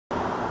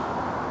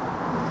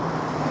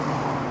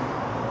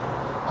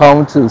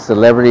home to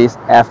celebrities,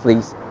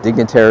 athletes,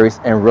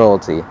 dignitaries, and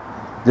royalty.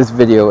 This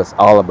video is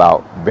all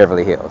about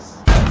Beverly Hills.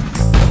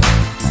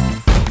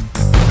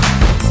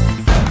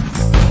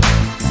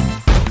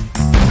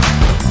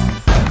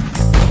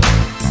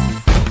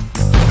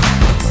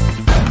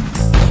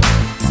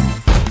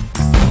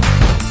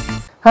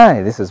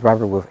 Hi, this is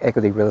Robert with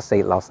Equity Real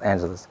Estate Los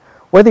Angeles.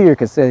 Whether you're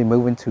considering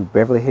moving to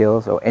Beverly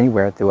Hills or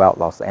anywhere throughout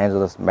Los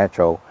Angeles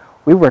Metro,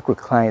 we work with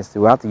clients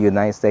throughout the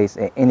United States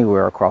and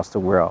anywhere across the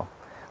world.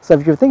 So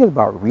if you're thinking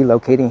about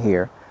relocating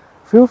here,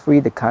 feel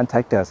free to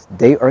contact us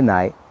day or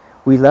night.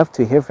 We love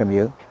to hear from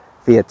you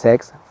via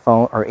text,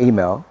 phone, or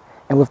email.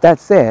 And with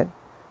that said,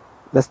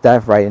 let's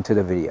dive right into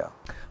the video.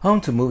 Home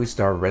to movie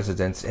star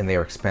residents in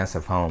their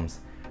expansive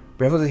homes,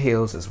 Beverly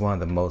Hills is one of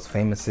the most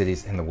famous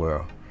cities in the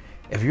world.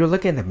 If you're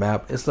looking at the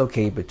map, it's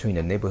located between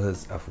the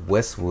neighborhoods of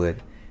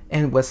Westwood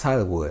and West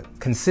Hollywood.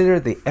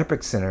 Considered the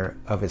epic center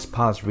of its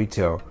polished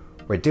retail,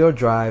 Rodeo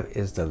Drive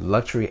is the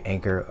luxury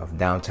anchor of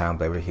downtown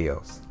Beverly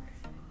Hills.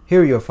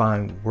 Here you'll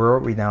find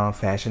world-renowned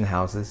fashion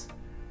houses,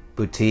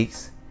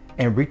 boutiques,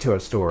 and retail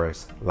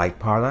stores like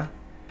Prada,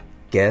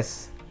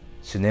 Guess,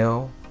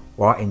 Chanel,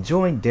 while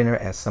enjoying dinner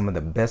at some of the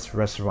best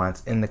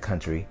restaurants in the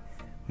country,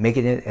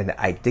 making it an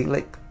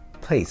idyllic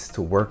place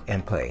to work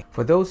and play.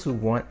 For those who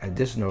want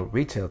additional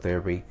retail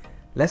therapy,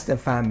 less than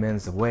 5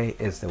 minutes away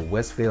is the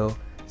Westfield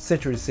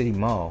Century City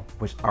Mall,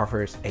 which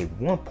offers a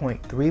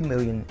 1.3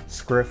 million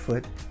square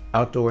foot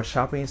outdoor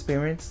shopping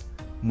experience,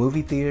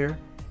 movie theater,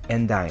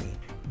 and dining.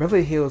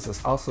 Beverly Hills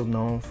is also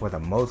known for the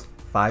most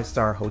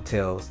 5-star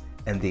hotels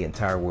in the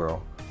entire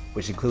world,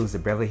 which includes the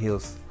Beverly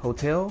Hills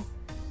Hotel,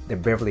 the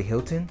Beverly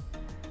Hilton,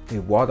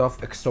 the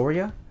Waldorf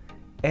Astoria,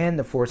 and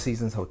the Four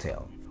Seasons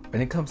Hotel.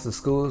 When it comes to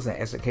schools and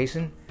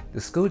education,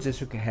 the school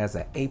district has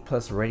an A+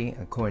 rating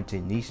according to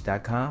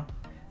niche.com.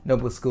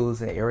 Notable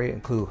schools in the area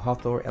include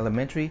Hawthorne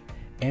Elementary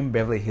and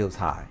Beverly Hills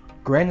High.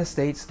 Grand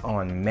estates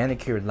on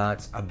manicured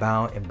lots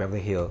abound in Beverly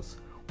Hills,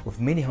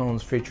 with many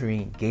homes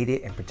featuring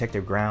gated and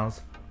protected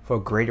grounds for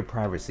greater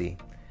privacy.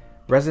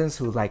 Residents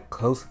who like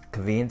close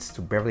convenience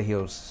to Beverly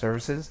Hills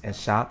services and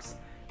shops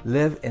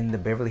live in the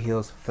Beverly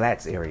Hills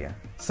Flats area.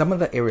 Some of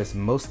the area's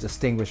most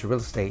distinguished real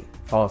estate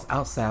falls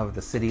outside of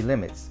the city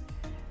limits.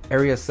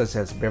 Areas such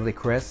as Beverly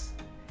Crest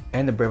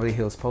and the Beverly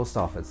Hills Post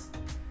Office.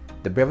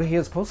 The Beverly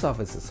Hills Post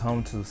Office is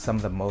home to some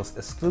of the most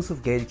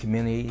exclusive gated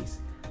communities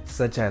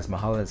such as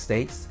Mulholland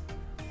Estates,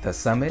 The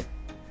Summit,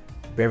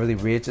 Beverly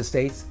Ridge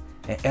Estates,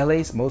 and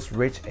LA's most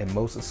rich and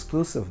most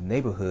exclusive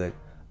neighborhood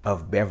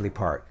of Beverly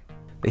Park.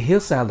 The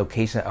hillside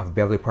location of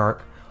Beverly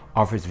Park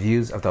offers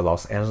views of the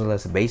Los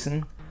Angeles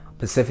Basin,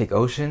 Pacific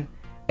Ocean,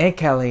 and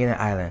Catalina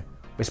Island,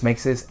 which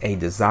makes it a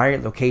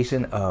desired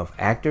location of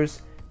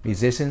actors,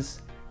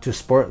 musicians, to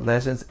sport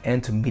legends,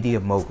 and to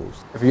media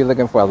moguls. If you're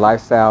looking for a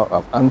lifestyle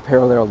of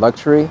unparalleled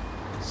luxury,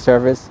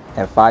 service,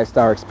 and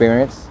 5-star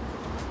experience,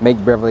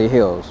 make Beverly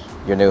Hills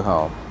your new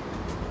home.